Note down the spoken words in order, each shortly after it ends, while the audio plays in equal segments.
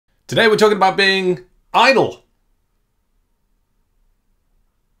Today we're talking about being idle.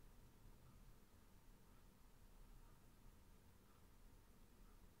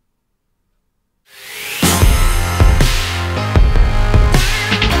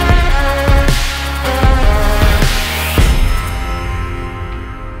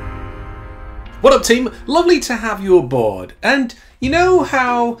 What up, team? Lovely to have you aboard. And you know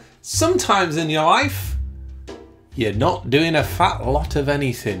how sometimes in your life you're not doing a fat lot of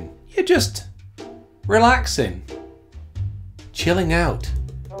anything. You're just relaxing, chilling out,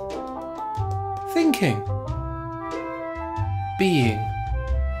 thinking, being.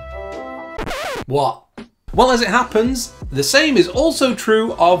 What? Well, as it happens, the same is also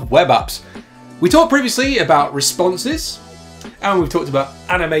true of web apps. We talked previously about responses, and we've talked about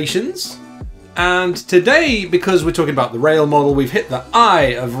animations. And today, because we're talking about the Rail model, we've hit the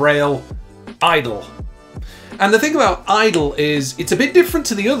I of Rail, idle. And the thing about idle is it's a bit different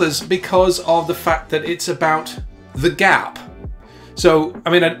to the others because of the fact that it's about the gap. So, I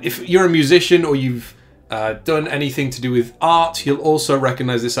mean, if you're a musician or you've done anything to do with art, you'll also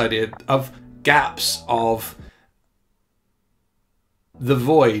recognize this idea of gaps, of the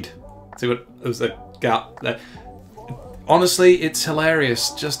void. See what there's a gap there. Honestly, it's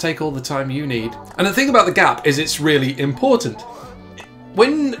hilarious. Just take all the time you need. And the thing about the gap is it's really important.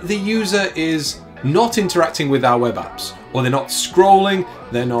 When the user is not interacting with our web apps, or they're not scrolling,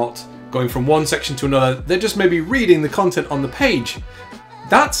 they're not going from one section to another, they're just maybe reading the content on the page,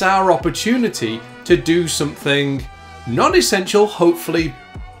 that's our opportunity to do something non-essential, hopefully,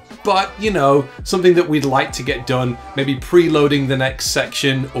 but, you know, something that we'd like to get done, maybe preloading the next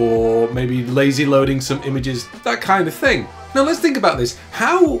section, or maybe lazy loading some images, that kind of thing. Now let's think about this.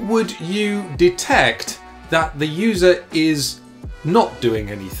 How would you detect that the user is not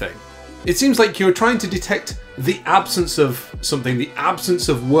doing anything? It seems like you're trying to detect the absence of something, the absence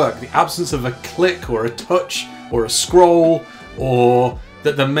of work, the absence of a click or a touch or a scroll, or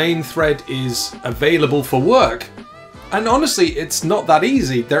that the main thread is available for work. And honestly, it's not that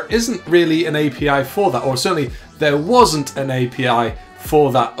easy. There isn't really an API for that, or certainly there wasn't an API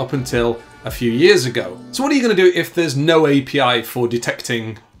for that up until a few years ago. So what are you going to do if there's no API for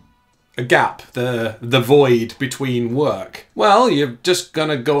detecting a gap, the void between work? Well, you're just going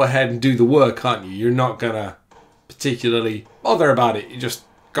to go ahead and do the work, aren't you? You're not going to particularly bother about it. You just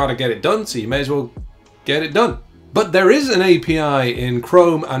got to get it done, so you may as well get it done. But there is an API in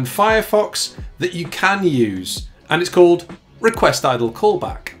Chrome and Firefox that you can use, and it's called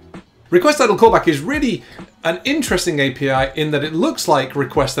requestIdleCallback. requestIdleCallback is really an interesting API in that it looks like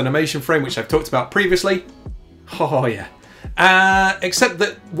request animation frame, which I've talked about previously. Oh yeah. Except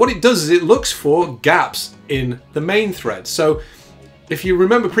that what it does is it looks for gaps in the main thread. So if you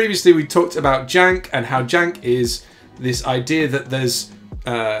remember previously, we talked about jank and how jank is this idea that there's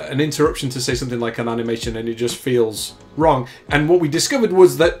an interruption to say something like an animation and it just feels wrong. And what we discovered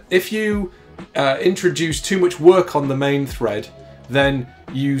was that if you introduce too much work on the main thread, then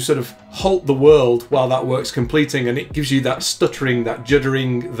you sort of halt the world while that work's completing, and it gives you that stuttering, that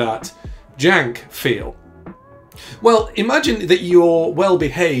juddering, that jank feel. Well, imagine that you're well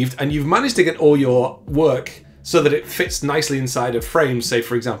behaved and you've managed to get all your work so that it fits nicely inside a frame, say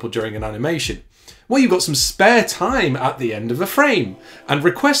for example during an animation. Well, you've got some spare time at the end of a frame, and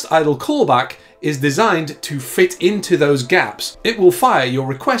requestIdleCallback is designed to fit into those gaps. It will fire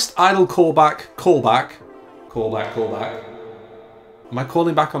your requestIdleCallback callback. Am I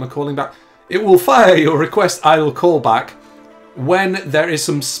calling back on a calling back? It will fire your requestIdleCallback when there is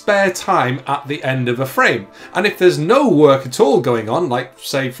some spare time at the end of a frame. And if there's no work at all going on, like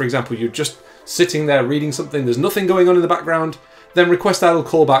say for example you're just sitting there reading something, there's nothing going on in the background, then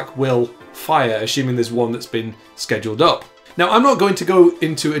requestIdleCallback will fire, assuming there's one that's been scheduled up. Now, I'm not going to go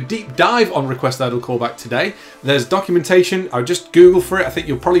into a deep dive on requestIdleCallback today. There's documentation. I'll just Google for it. I think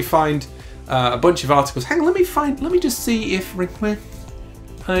you'll probably find a bunch of articles. Hang on, let me just see if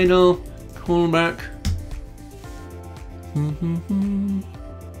requestIdleCallback.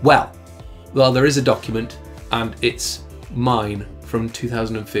 Well, there is a document, and it's mine from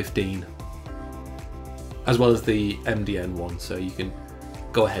 2015, as well as the MDN one, so you can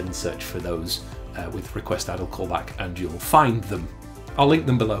go ahead and search for those with requestIdleCallback and you'll find them. I'll link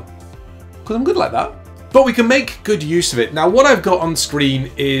them below, because I'm good like that. But we can make good use of it. Now what I've got on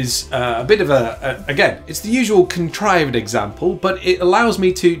screen is a bit of again, it's the usual contrived example, but it allows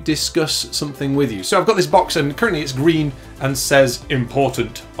me to discuss something with you. So I've got this box and currently it's green and says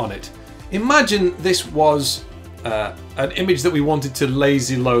important on it. Imagine this was an image that we wanted to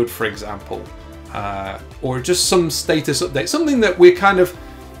lazy load, for example, or just some status update, something that what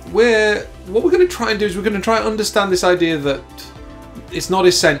we're going to try and do is we're going to try and understand this idea that it's not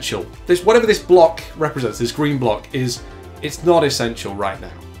essential. Whatever this block represents, this green block, it's not essential right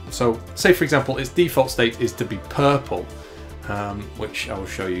now. So say for example, its default state is to be purple, which I will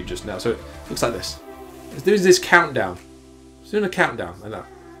show you just now. So it looks like this. It's doing this countdown. It's doing a countdown like that.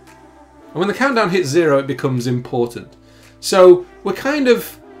 And when the countdown hits 0, it becomes important. So we're kind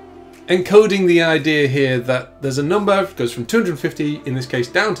of encoding the idea here that there's a number, it goes from 250 in this case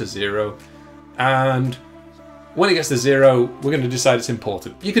down to 0, and when it gets to 0, we're going to decide it's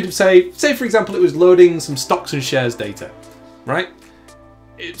important. You could say for example, it was loading some stocks and shares data, right?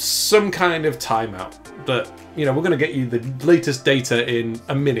 It's some kind of timeout, but you know, we're going to get you the latest data in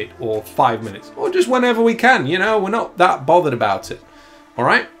a minute or 5 minutes, or just whenever we can. You know, we're not that bothered about it. All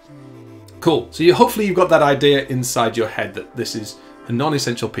right, cool. So hopefully you've got that idea inside your head that this is a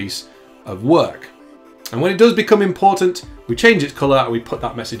non-essential piece of work. And when it does become important, we change its color and we put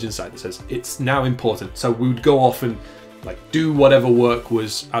that message inside that says it's now important. So we would go off and like do whatever work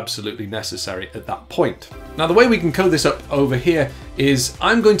was absolutely necessary at that point. Now the way we can code this up over here is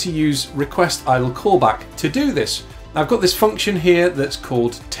I'm going to use requestIdleCallback to do this. I've got this function here that's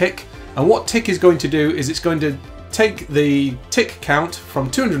called tick, and what tick is going to do is it's going to take the tick count from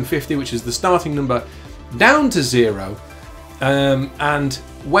 250, which is the starting number, down to 0, and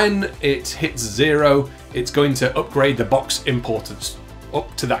when it hits 0, it's going to upgrade the box importance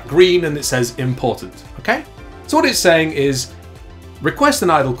up to that green, and it says important. Okay? So what it's saying is request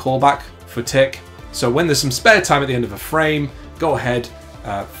an idle callback for tick. So when there's some spare time at the end of a frame, go ahead,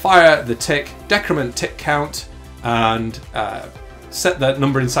 fire the tick, decrement tick count, and set that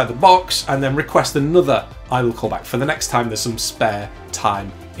number inside the box, and then request another idle callback for the next time there's some spare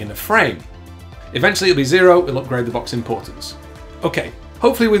time in a frame. Eventually it'll be 0, it'll upgrade the box importance. Okay,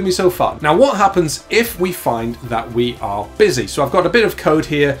 hopefully with me so far. Now what happens if we find that we are busy? So I've got a bit of code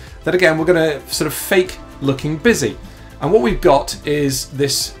here that again, we're gonna sort of fake looking busy. And what we've got is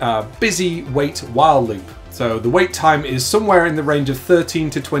this busy wait while loop. So the wait time is somewhere in the range of 13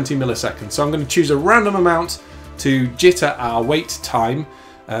 to 20 milliseconds. So I'm going to choose a random amount to jitter our wait time.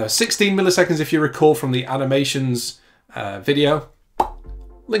 16 milliseconds if you recall from the animations video.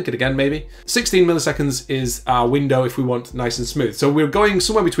 Link it again maybe. 16 milliseconds is our window if we want nice and smooth. So we're going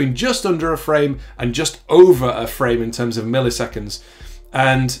somewhere between just under a frame and just over a frame in terms of milliseconds.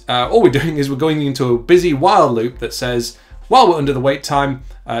 And all we're doing is we're going into a busy while loop that says, while we're under the wait time,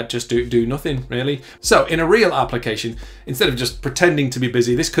 just do nothing really. So in a real application, instead of just pretending to be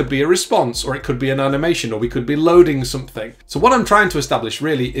busy, this could be a response, or it could be an animation, or we could be loading something. So what I'm trying to establish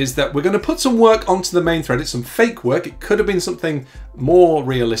really is that we're going to put some work onto the main thread. It's some fake work. It could have been something more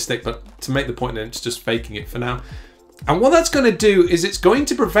realistic, but to make the point that it's just faking it for now. And what that's going to do is it's going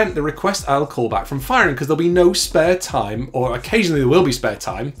to prevent the requestIdleCallback from firing, because there'll be no spare time, or occasionally there will be spare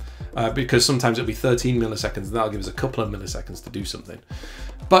time, because sometimes it'll be 13 milliseconds and that'll give us a couple of milliseconds to do something.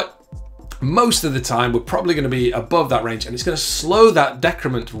 But most of the time we're probably going to be above that range, and it's going to slow that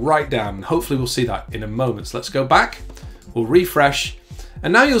decrement right down. And hopefully we'll see that in a moment. So let's go back, we'll refresh,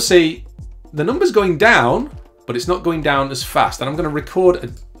 and now you'll see the number's going down, but it's not going down as fast. And I'm going to record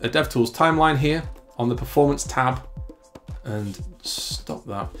a DevTools timeline here on the performance tab. And stop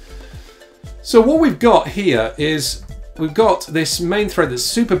that. So what we've got here is we've got this main thread that's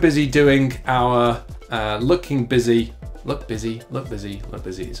super busy doing our look busy.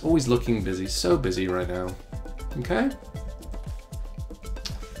 It's always looking busy, so busy right now. Okay,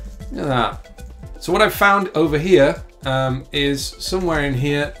 look at that. So what I've found over here is somewhere in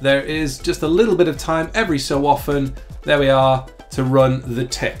here there is just a little bit of time every so often. There we are, to run the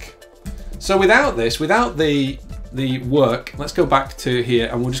tick. So without this, without the work, let's go back to here,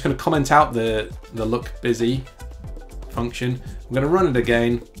 and we're just going to comment out the look busy function. I'm going to run it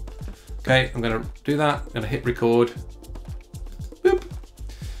again. Okay, I'm going to do that. I'm going to hit record. Boop.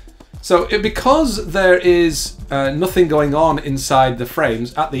 So because there is nothing going on inside the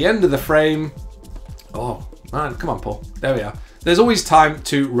frames, at the end of the frame, oh man, come on Paul, there we are. There's always time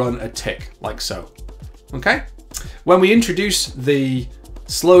to run a tick, like so. Okay? When we introduce the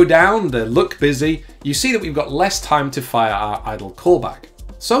slow down, the look busy, you see that we've got less time to fire our idle callback.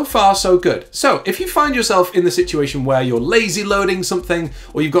 So far, so good. So if you find yourself in the situation where you're lazy loading something,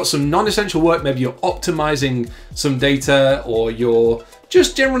 or you've got some non-essential work, maybe you're optimizing some data, or you're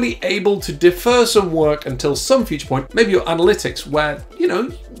just generally able to defer some work until some future point, maybe your analytics where, you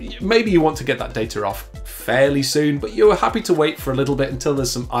know, maybe you want to get that data off fairly soon, but you're happy to wait for a little bit until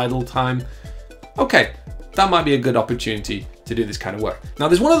there's some idle time. Okay, that might be a good opportunity to do this kind of work. Now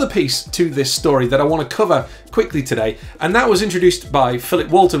there's one other piece to this story that I want to cover quickly today, and that was introduced by Philip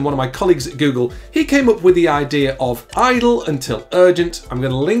Walton, one of my colleagues at Google. He came up with the idea of idle until urgent. I'm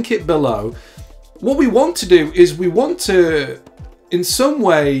going to link it below. What we want to do is we want to in some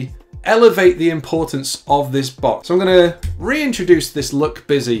way elevate the importance of this box. So I'm going to reintroduce this look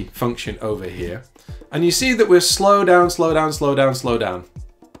busy function over here. And you see that we're slow down, slow down, slow down, slow down.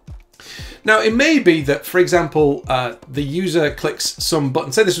 Now, it may be that, for example, the user clicks some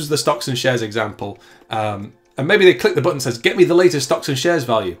button. Say this was the stocks and shares example. And maybe they click the button that says, get me the latest stocks and shares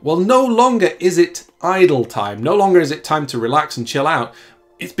value. Well, no longer is it idle time. No longer is it time to relax and chill out.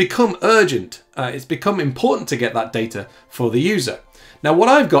 It's become urgent. It's become important to get that data for the user. Now, what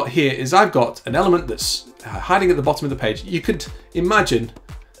I've got here is I've got an element that's hiding at the bottom of the page. You could imagine,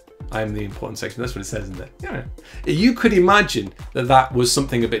 I am the important section, that's what it says in there. Yeah. You could imagine that that was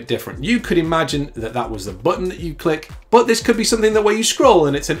something a bit different. You could imagine that that was the button that you click, but this could be something that where you scroll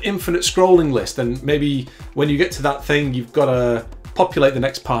and it's an infinite scrolling list. And maybe when you get to that thing, you've got to populate the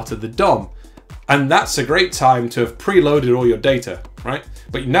next part of the DOM. And that's a great time to have preloaded all your data, right?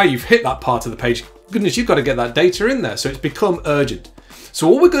 But now you've hit that part of the page, goodness, you've got to get that data in there. So it's become urgent. So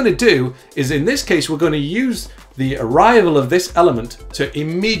what we're going to do is, in this case, we're going to use the arrival of this element to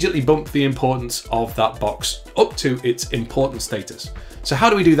immediately bump the importance of that box up to its important status. So how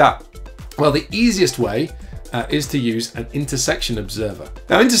do we do that? Well, the easiest way is to use an intersection observer.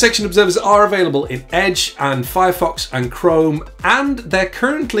 Now, intersection observers are available in Edge and Firefox and Chrome, and they're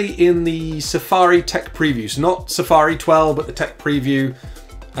currently in the Safari tech preview. So not Safari 12, but the tech preview.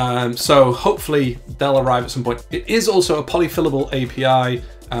 So hopefully they'll arrive at some point. It is also a polyfillable API.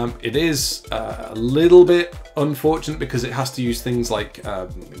 It is a little bit unfortunate because it has to use things like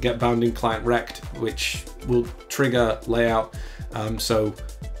get bounding client rect, which will trigger layout. So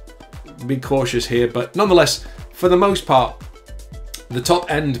be cautious here, but nonetheless, for the most part, the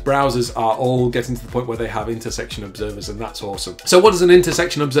top end browsers are all getting to the point where they have intersection observers, and that's awesome. So what does an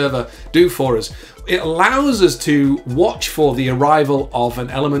intersection observer do for us? It allows us to watch for the arrival of an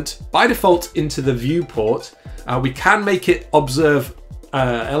element by default into the viewport. We can make it observe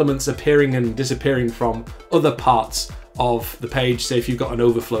elements appearing and disappearing from other parts of the page. Say if you've got an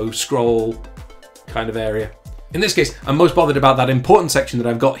overflow scroll kind of area. In this case, I'm most bothered about that important section that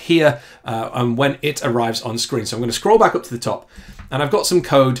I've got here and when it arrives on screen. So I'm going to scroll back up to the top, and I've got some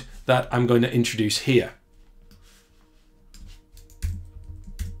code that I'm going to introduce here.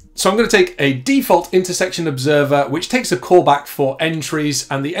 So I'm going to take a default intersection observer, which takes a callback for entries,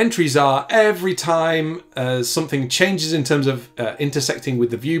 and the entries are every time something changes in terms of intersecting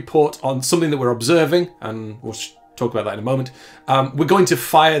with the viewport on something that we're observing, and we'll talk about that in a moment, we're going to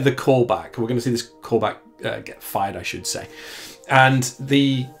fire the callback. We're going to see this callback get fired, I should say. And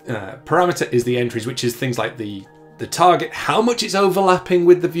the parameter is the entries, which is things like the target, how much it's overlapping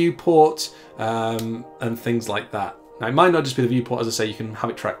with the viewport, and things like that. Now, it might not just be the viewport, as I say, you can have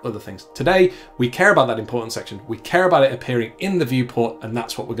it track other things. Today, we care about that important section. We care about it appearing in the viewport, and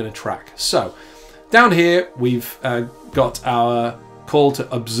that's what we're going to track. So down here, we've got our call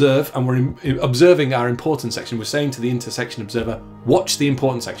to observe, and we're observing our important section. We're saying to the intersection observer, watch the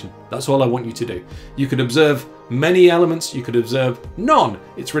important section. That's all I want you to do. You could observe many elements, you could observe none.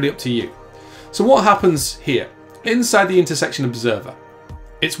 It's really up to you. So what happens here? Inside the intersection observer,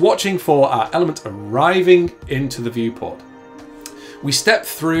 it's watching for our element arriving into the viewport. We step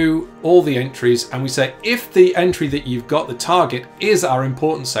through all the entries and we say, if the entry that you've got, the target, is our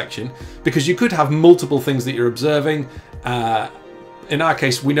important section, because you could have multiple things that you're observing. In our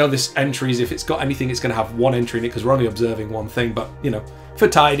case, we know this entry is, if it's got anything, it's going to have one entry in it because we're only observing one thing, but you know, for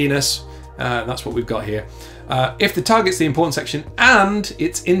tidiness, that's what we've got here. If the target's the important section and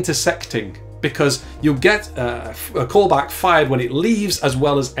it's intersecting, because you'll get a callback fired when it leaves as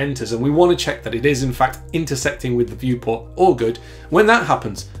well as enters, and we want to check that it is in fact intersecting with the viewport. All good. When that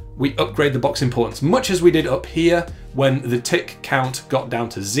happens, we upgrade the box importance, much as we did up here when the tick count got down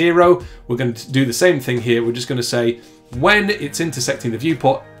to 0. We're going to do the same thing here. We're just going to say, when it's intersecting the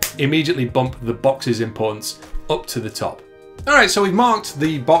viewport, immediately bump the box's importance up to the top. All right, so we've marked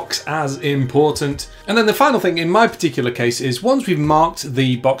the box as important. And then the final thing in my particular case is, once we've marked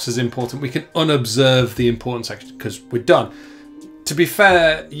the box as important, we can unobserve the important section because we're done. To be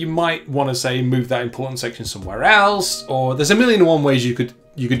fair, you might want to say move that important section somewhere else, or there's a million and one ways you could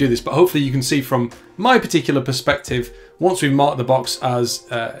do this, but hopefully you can see from my particular perspective, once we've marked the box as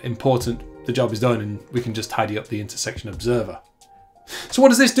important, the job is done and we can just tidy up the intersection observer. So what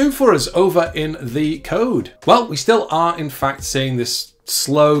does this do for us over in the code? Well, we still are in fact seeing this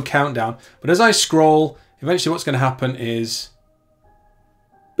slow countdown, but as I scroll, eventually what's going to happen is,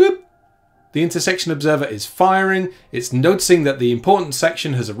 boop, the intersection observer is firing. It's noticing that the important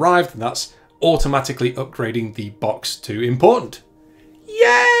section has arrived, and that's automatically upgrading the box to important.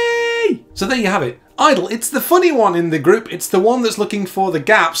 Yay! So there you have it. idle. It's the funny one in the group. It's the one that's looking for the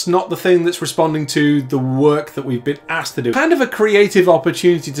gaps, not the thing that's responding to the work that we've been asked to do. Kind of a creative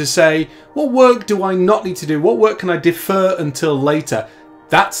opportunity to say, what work do I not need to do? What work can I defer until later?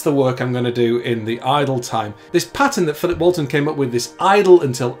 That's the work I'm going to do in the idle time. This pattern that Philip Walton came up with, this idle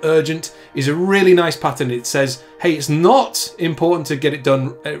until urgent, is a really nice pattern. It says, hey, it's not important to get it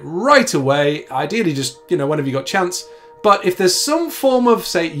done right away. Ideally, just, you know, whenever you got chance. But if there's some form of,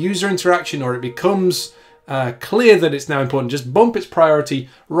 say, user interaction, or it becomes clear that it's now important, just bump its priority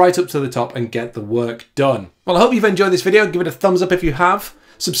right up to the top and get the work done. Well, I hope you've enjoyed this video. Give it a thumbs up if you have.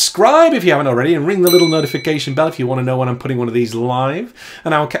 Subscribe if you haven't already, and ring the little notification bell if you want to know when I'm putting one of these live.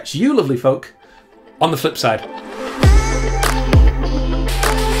 And I will catch you lovely folk on the flip side.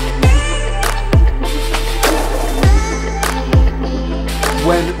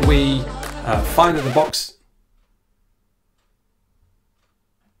 When we find that the box...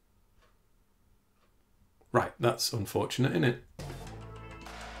 Right, that's unfortunate, isn't it?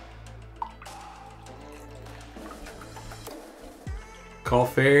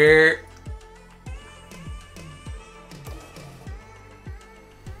 Coffee.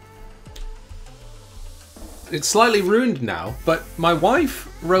 It's slightly ruined now, but my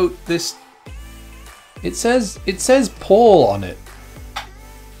wife wrote this. It says Paul on it.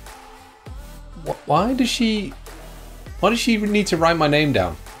 Why does she need to write my name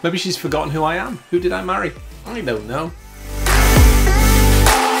down? Maybe she's forgotten who I am. Who did I marry? I don't know.